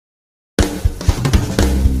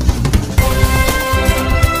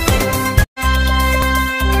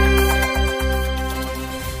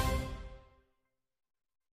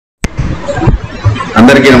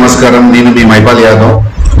అందరికీ నమస్కారం. నేను మీ మైపాల్ యాదవ్.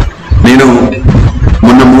 నేను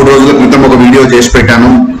మొన్న 3 రోజుల క్రితం ఒక వీడియో చేసి పెట్టాను.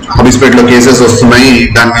 హబీస్పేటలో కేసెస్ వస్తున్నాయి,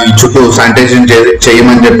 దాన్ని చుట్టూ శానిటైజేషన్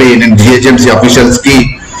చేయమని చెప్పి నేను జిహెచ్ఎంసీ అఫీషియల్స్ కి,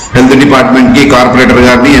 హెల్త్ డిపార్ట్మెంట్ కి, కార్పొరేటర్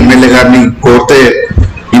గారిని, ఎమ్మెల్యే గారిని కోరితే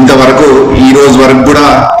ఇంతవరకు ఈ రోజు వరకు కూడా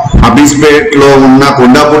హబీస్పేట్ లో ఉన్న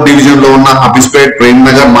కొండాపూర్ డివిజన్ లో ఉన్న హబీస్పేట్, ప్రేమ్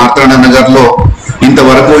నగర్, మార్తాండ నగర్ లో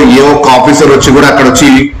ఇంతవరకు ఏ ఒక్క ఆఫీసర్ వచ్చి కూడా అక్కడ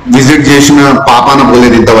వచ్చి విజిట్ చేసిన పాపాన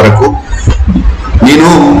పోలేదు ఇంతవరకు. నేను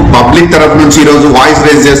పబ్లిక్ తరఫు నుంచి ఈరోజు వాయిస్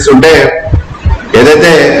రేజ్ చేస్తుంటే,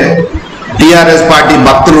 ఏదైతే టిఆర్ఎస్ పార్టీ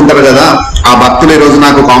భక్తులు ఉంటారు కదా, ఆ భక్తులు ఈరోజు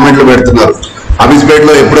నాకు కామెంట్లు పెడుతున్నారు, హబీస్పేట్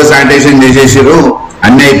లో ఎప్పుడో శానిటైజేషన్ చేసేసారు,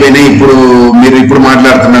 అన్ని అయిపోయినాయి, మీరు ఇప్పుడు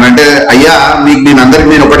మాట్లాడుతున్నారు అంటే, అయ్యా మీకు నేను అందరికి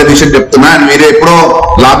నేను ఒకటే విషయం చెప్తున్నా, మీరు ఎప్పుడో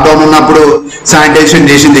లాక్డౌన్ ఉన్నప్పుడు శానిటైజేషన్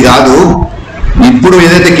చేసింది కాదు. ఇప్పుడు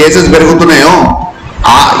ఏదైతే కేసెస్ పెరుగుతున్నాయో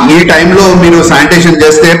ఈ టైంలో మీరు శానిటైజేషన్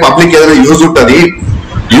చేస్తే పబ్లిక్ ఏదైనా యూజ్ ఉంటుంది.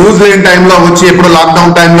 యూజ్ లేని టైంలో వచ్చి ఎప్పుడు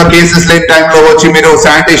లాక్డౌన్ టైంలో కేసెస్ లేని టైంలో వచ్చి మీరు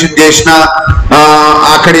శానిటైజేషన్ చేసినా,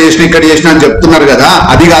 అక్కడ చేసిన ఇక్కడ చేసిన అని చెప్తున్నారు కదా,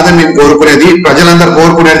 అది కాదని నేను కోరుకునేది. ప్రజలందరూ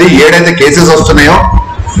కోరుకునేది ఏడైతే కేసెస్ వస్తున్నాయో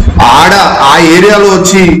ఆ ఏరియాలో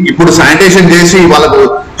వచ్చి ఇప్పుడు శానిటైజేషన్ చేసి వాళ్ళకు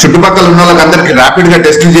చుట్టుపక్కల ఉన్న వాళ్ళకందరికి ర్యాపిడ్ గా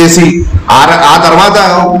టెస్ట్ చేసి ఆ తర్వాత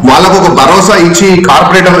వాళ్ళకు ఒక భరోసా ఇచ్చి,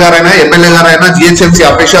 కార్పొరేటర్ గారైనా, ఎమ్మెల్యే గారైనా, జిహెచ్ఎంసీ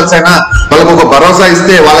అఫీషియల్స్ అయినా వాళ్ళకు ఒక భరోసా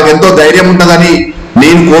ఇస్తే వాళ్ళకి ఎంతో ధైర్యం ఉంటుందని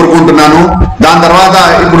నేను కోరుకుంటున్నాను. దాని తర్వాత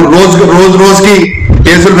ఇప్పుడు రోజుకి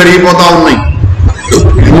కేసులు పెరిగిపోతా ఉన్నాయి.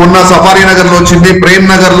 మొన్న సఫారీ నగర్ లో వచ్చింది, ప్రేమ్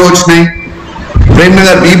నగర్ లో వచ్చినాయి, ప్రేమ్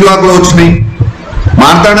నగర్ బి బ్లాక్ లో వచ్చినాయి,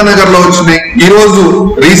 మార్తాండ నగర్ లో వచ్చినాయి, ఈ రోజు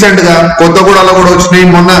రీసెంట్ గా కొత్తగూడలో కూడా వచ్చినాయి,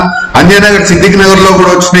 మొన్న అంజయ్ నగర్, సిద్దిక్ నగర్ లో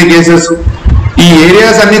కూడా వచ్చినాయి కేసెస్. ఈ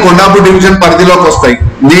ఏరియాస్ అన్ని కొండాపూర్ డివిజన్ పరిధిలోకి వస్తాయి.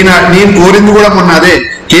 నేను కోరింది కూడా మొన్న అదే,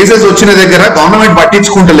 కేసెస్ వచ్చిన దగ్గర గవర్నమెంట్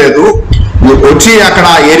పట్టించుకుంటలేదు, వచ్చి అక్కడ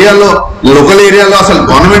ఆ ఏరియాలో, లోకల్ ఏరియాలో అసలు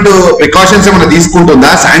గవర్నమెంట్ ప్రికాషన్స్ ఏమైనా తీసుకుంటుందా,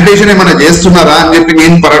 శానిటేషన్ ఏమైనా చేస్తున్నారా అని చెప్పి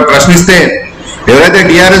నేను ప్రశ్నిస్తే, ఎవరైతే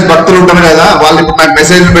టిఆర్ఎస్ భక్తులు ఉంటారు కదా, వాళ్ళు ఇప్పుడు నాకు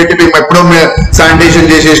మెసేజ్ పెట్టి మేము ఎప్పుడో శానిటేషన్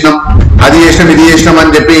చేసేసినాం, అది చేసినాం, ఇది చేసినాం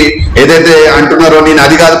అని చెప్పి ఏదైతే అంటున్నారో, నేను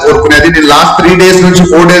అది కాదు కోరుకునేది. నేను లాస్ట్ 3 days నుంచి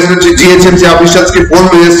 4 days నుంచి జిహెచ్ఎంసీ ఆఫీషియల్స్ కి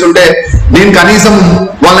ఫోన్లు చేస్తుంటే, నేను కనీసం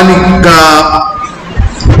వాళ్ళని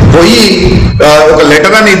పోయి ఒక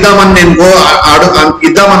లెటర్ అని ఇద్దామని నేను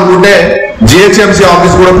ఇద్దామనుకుంటే జిహెచ్ఎంసీ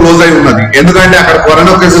ఆఫీస్ కూడా క్లోజ్ అయి ఉన్నది. ఎందుకంటే అక్కడ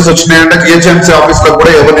కరోనా కేసెస్ వచ్చినాయంటే జిహెచ్ఎంసీ ఆఫీస్ లో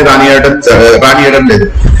కూడా ఎవరిని రానియడం లేదు.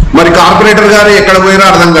 మరి కార్పొరేటర్ గారు ఎక్కడ పోయినా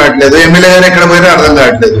అర్థం కావట్లేదు, ఎమ్మెల్యే గారు ఎక్కడ పోయినా అర్థం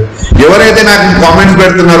కావట్లేదు. ఎవరైతే నాకు కామెంట్స్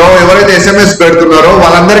పెడుతున్నారో, ఎవరైతే SMS పెడుతున్నారో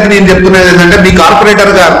వాళ్ళందరికీ నేను చెప్తున్నది ఏంటంటే, మీ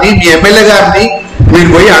కార్పొరేటర్ గారిని, మీ ఎమ్మెల్యే గారిని మీరు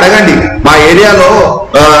పోయి అడగండి, మా ఏరియాలో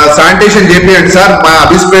శానిటేషన్ చేపియండి సార్, మా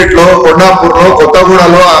హబీస్పేట్ లో, కొండాపూర్ లో,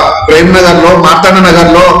 కొత్తగూడలో, ప్రేమ్ నగర్ లో, మార్తాండ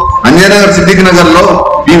నగర్ లో, అంజయ్ నగర్, సిద్దిక్ నగర్ లో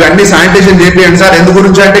ఇవన్నీ శానిటేషన్ చేపియండి సార్. ఎందు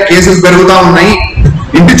గురించి అంటే కేసెస్ పెరుగుతా ఉన్నాయి.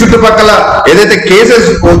 ఇంటి చుట్టుపక్కల ఏదైతే కేసెస్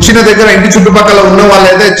వచ్చిన దగ్గర ఇంటి చుట్టుపక్కల ఉన్న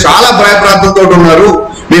వాళ్ళైతే చాలా భయప్రాంతంతో ఉన్నారు.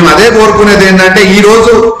 మేము అదే కోరుకునేది ఏంటంటే, ఈ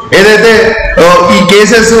రోజు ఏదైతే ఈ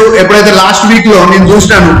కేసెస్ ఎప్పుడైతే లాస్ట్ వీక్ లో నేను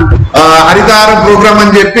చూసినాను, హరితహారం ప్రోగ్రామ్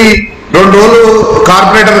అని చెప్పి 2 రోజులు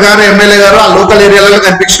కార్పొరేటర్ గారు, ఎమ్మెల్యే గారు ఆ లోకల్ ఏరియాలలో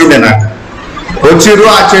కనిపించుండే, నాకు వచ్చిర్రు,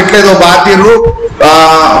 ఆ చెట్లు ఏదో బాతిర్రు,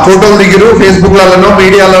 ఫోటోలు దిగిరు, ఫేస్బుక్ లలో,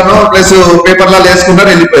 మీడియాలోనో ప్లస్ పేపర్లలో వేసుకున్నారు,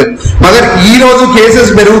 వెళ్ళిపోయారు. మగర్ ఈ రోజు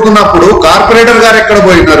కేసెస్ పెరుగుతున్నప్పుడు కార్పొరేటర్ గారు ఎక్కడ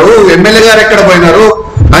పోయినారు, ఎమ్మెల్యే గారు ఎక్కడ పోయినారు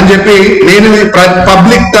అని చెప్పి నేను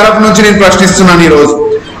పబ్లిక్ తరఫు నుంచి నేను ప్రశ్నిస్తున్నాను. ఈ రోజు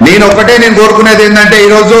నేను కోరుకునేది ఏంటంటే, ఈ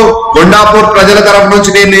రోజు కొండాపూర్ ప్రజల తరఫు నుంచి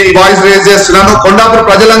నేను ఈ వాయిస్ రేజ్ చేస్తున్నాను. కొండాపూర్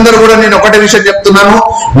ప్రజలందరూ కూడా నేను ఒకటే విషయం చెప్తున్నాను,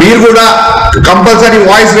 మీరు కూడా కంపల్సరీ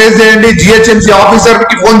వాయిస్ రేజ్ చేయండి, జిహెచ్ఎంసీ ఆఫీసర్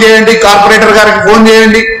కి ఫోన్ చేయండి, కార్పొరేటర్ గారికి ఫోన్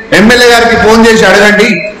చేయండి, ఎమ్మెల్యే గారికి ఫోన్ చేసి అడగండి,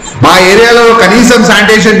 మా ఏరియాలో కనీసం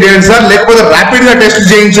శానిటేషన్ చేయండి సార్, లేకపోతే ర్యాపిడ్ గా టెస్ట్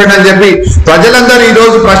చేయించండి అని చెప్పి ప్రజలందరూ ఈ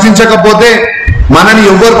రోజు ప్రశ్నించకపోతే మనని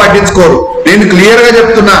ఎవ్వరు పట్టించుకోరు. నేను క్లియర్ గా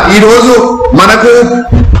చెప్తున్నా, ఈ రోజు మనకు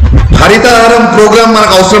హరితహారం ప్రోగ్రామ్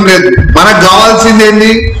మనకు అవసరం లేదు. మనకు కావాల్సింది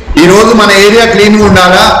ఏంది, ఈ రోజు మన ఏరియా క్లీన్ గా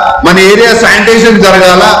ఉండాలా, మన ఏరియా శానిటేషన్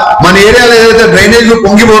జరగాల, మన ఏరియాలో ఏదైతే డ్రైనేజ్లు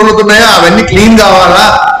పొంగి పొరులుతున్నాయో అవన్నీ క్లీన్ కావాలా.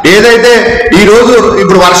 ఏదైతే ఈ రోజు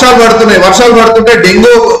ఇప్పుడు వర్షాలు పడుతుంటే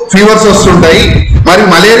డెంగ్యూ ఫీవర్స్ వస్తుంటాయి, మరి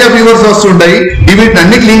మలేరియా ఫీవర్స్ వస్తుంటాయి.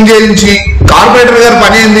 వీటిని క్లీన్ చేయించి, కార్పొరేటర్ గారి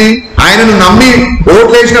పని ఏంది, ఆయనను నమ్మి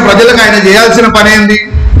ఓట్లు వేసిన ప్రజలకు ఆయన చేయాల్సిన పని ఏంది,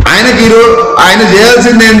 ఆయన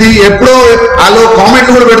చేయాల్సింది ఏంది. ఎప్పుడో వాళ్ళు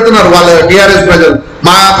కామెంట్లు కూడా పెడుతున్నారు వాళ్ళ టిఆర్ఎస్ ప్రజలు,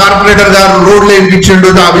 మా కార్పొరేటర్ గారు రోడ్లు వేయించిండు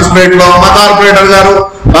హబీస్పేట్ లో, మా కార్పొరేటర్ గారు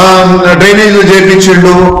డ్రైనేజ్లు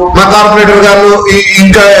చేయించిండు, మా కార్పొరేటర్ గారు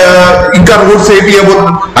ఇంకా రోడ్స్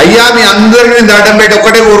వేయించబోతున్నారు. అయ్యా మీ అందరికీ నేను దండం పెట్టి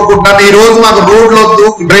ఒక్కటే కోరుకుంటున్నాను, ఈ రోజు మాకు రోడ్లు వద్దు,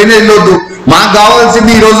 డ్రైనేజ్లు వద్దు, మాకు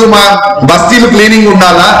కావాల్సింది ఈ రోజు మా బస్తీలు క్లీనింగ్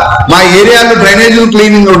ఉండాలా, మా ఏరియాలో డ్రైనేజీలు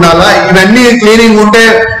క్లీనింగ్ ఉండాలా. ఇవన్నీ క్లీనింగ్ ఉంటే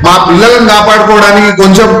మా పిల్లలను కాపాడుకోవడానికి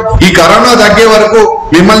కొంచెం ఈ కరోనా తగ్గే వరకు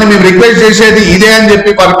మిమ్మల్ని మేము రిక్వెస్ట్ చేసేది ఇదే అని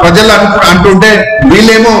చెప్పి ప్రజలు అంటుంటే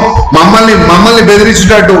వీళ్ళేమో మమ్మల్ని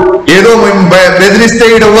బెదిరించేటట్టు ఏదో బెదిరిస్తే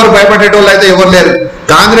ఎవరు భయపడేటోళ్ళు అయితే ఎవరు లేరు.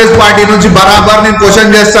 కాంగ్రెస్ పార్టీ నుంచి బరాబర్ నేను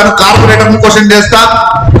క్వశ్చన్ చేస్తాను, కార్పొరేటర్ క్వశ్చన్ చేస్తా,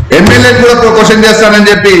 ఎమ్మెల్యే కూడా క్వశ్చన్ చేస్తానని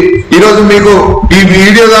చెప్పి ఈరోజు మీకు ఈ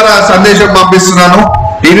వీడియో ద్వారా సందేశం పంపిస్తున్నాను.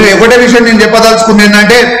 నేను ఒకటే విషయం నేను చెప్పదలుచుకుంది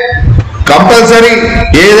ఏంటంటే, కంపల్సరీ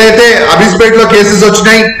ఏదైతే అబిస్పేట్ లో కేసెస్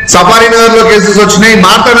వచ్చినాయి, సఫారీ నగర్ లో కేసెస్ వచ్చినాయి,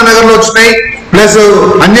 మార్తాండ నగర్ లో వచ్చినాయి, ప్లస్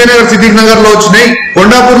అంజయనగర్ సిద్దిక్ నగర్ లో వచ్చినాయి,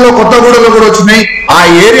 కొండాపూర్ లో కొత్తగూడలో కూడా వచ్చినాయి. ఆ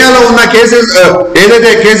ఏరియాలో ఉన్న కేసెస్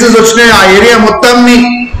ఏదైతే కేసెస్ వచ్చినాయో ఆ ఏరియా మొత్తాన్ని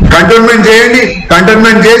కంటోన్మెంట్ చేయండి.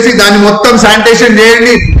 కంటోన్మెంట్ చేసి దాన్ని మొత్తం శానిటేషన్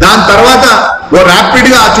చేయండి. దాని తర్వాత ర్యాపిడ్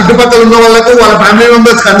గా ఆ చుట్టుపక్కల ఉన్న వాళ్ళకు, వాళ్ళ ఫ్యామిలీ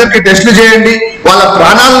మెంబర్స్ అందరికి టెస్టులు చేయండి. వాళ్ళ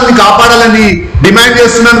ప్రాణాలని కాపాడాలని డిమాండ్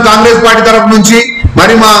చేస్తున్నాను కాంగ్రెస్ పార్టీ తరఫు నుంచి.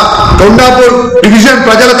 మరి మా కొండాపూర్ డివిజన్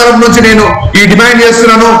ప్రజల తరఫు నుంచి నేను ఈ డిమాండ్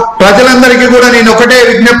చేస్తున్నాను. ప్రజలందరికీ కూడా నేను ఒకటే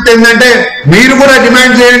విజ్ఞప్తి ఏంటంటే, మీరు కూడా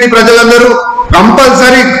డిమాండ్ చేయండి. ప్రజలందరూ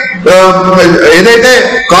కంపల్సరీ ఏదైతే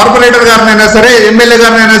కార్పొరేటర్ గారినైనా సరే, ఎమ్మెల్యే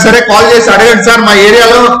గారినైనా సరే కాల్ చేసి అడగండి, సార్ మా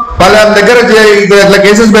ఏరియాలో వాళ్ళ దగ్గర ఇట్లా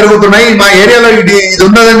కేసెస్ పెరుగుతున్నాయి, మా ఏరియాలో ఇది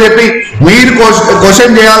ఉన్నదని చెప్పి మీరు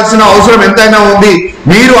క్వశ్చన్ చేయాల్సిన అవసరం ఎంతైనా ఉంది.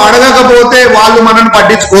 మీరు అడగకపోతే వాళ్ళు మనల్ని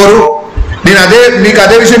పట్టించుకోరు. నేను మీకు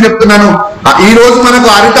అదే విషయం చెప్తున్నాను. ఈ రోజు మనకు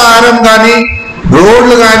హరితహారం కానీ,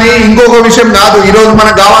 రోడ్లు కానీ ఇంకొక విషయం కాదు. ఈ రోజు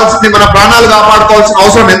మనకు కావాల్సింది మన ప్రాణాలు కాపాడుకోవాల్సిన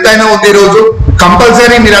అవసరం ఎంతైనా ఉంది. ఈ రోజు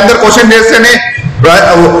కంపల్సరీ మీరందరూ క్వశ్చన్ చేస్తేనే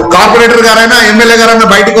కార్పొరేటర్ గారైనా, ఎమ్మెల్యే గారైనా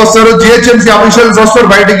బయటకు వస్తారు, జిహెచ్ఎంసీ ఆఫీషియల్స్ వస్తారు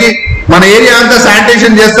బయటికి, మన ఏరియా అంతా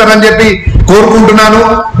శానిటేషన్ చేస్తారని చెప్పి కోరుకుంటున్నాను.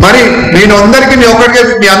 మరి నేను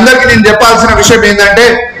మీ అందరికీ నేను చెప్పాల్సిన విషయం ఏంటంటే,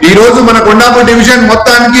 ఈ రోజు మన కొండాపూర్ డివిజన్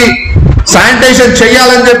మొత్తానికి శానిటేషన్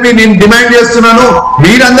చేయాలని చెప్పి నేను డిమాండ్ చేస్తున్నాను.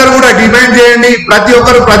 మీరందరూ కూడా డిమాండ్ చేయండి. ప్రతి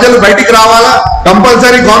ఒక్కరు ప్రజలు బయటికి రావాలా.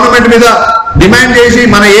 కంపల్సరీ గవర్నమెంట్ మీద డిమాండ్ చేసి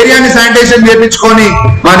మన ఏరియాని శానిటేషన్ చేయించుకొని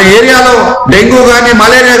మన ఏరియాలో డెంగ్యూ కానీ,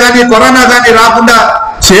 మలేరియా కానీ, కరోనా కానీ రాకుండా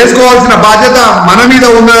చేసుకోవాల్సిన బాధ్యత మన మీద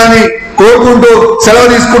ఉన్నదని కోరుకుంటూ సెలవు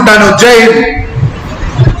తీసుకుంటాను. జై హింద్.